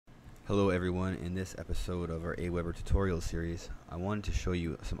Hello everyone, in this episode of our Aweber tutorial series, I wanted to show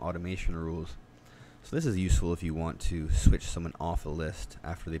you some automation rules. So this is useful if you want to switch someone off a list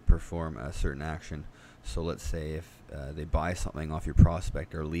after they perform a certain action. So let's say if they buy something off your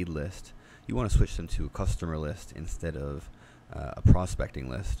prospect or lead list, you want to switch them to a customer list instead of a prospecting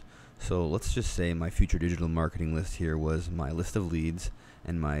list. So let's just say my future digital marketing list here was my list of leads,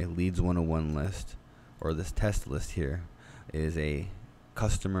 and my leads 101 list, or this test list here, is a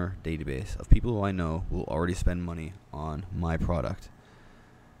customer database of people who I know will already spend money on my product.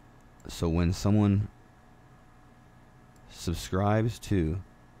 So when someone subscribes to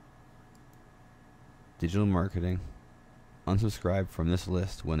digital marketing, unsubscribe from this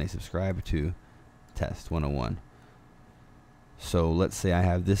list when they subscribe to test 101. So let's say I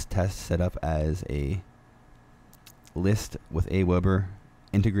have this test set up as a list with Aweber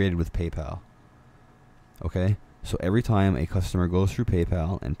integrated with PayPal. Okay? So every time a customer goes through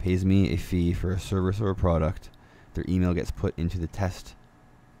PayPal and pays me a fee for a service or a product, their email gets put into the test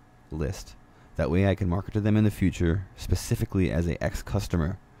list. That way I can market to them in the future specifically as a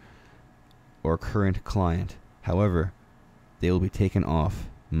ex-customer or current client. However, they will be taken off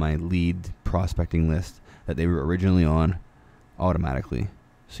my lead prospecting list that they were originally on automatically.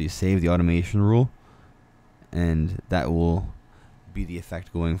 So you save the automation rule, and that will be the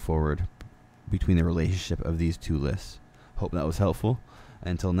effect going forward between the relationship of these two lists. Hope that was helpful.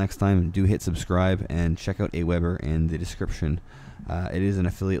 Until next time, do hit subscribe and check out Aweber in the description. It is an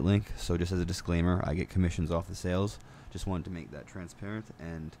affiliate link, so just as a disclaimer, I get commissions off the sales. Just wanted to make that transparent,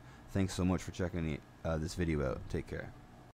 and thanks so much for checking this video out. Take care.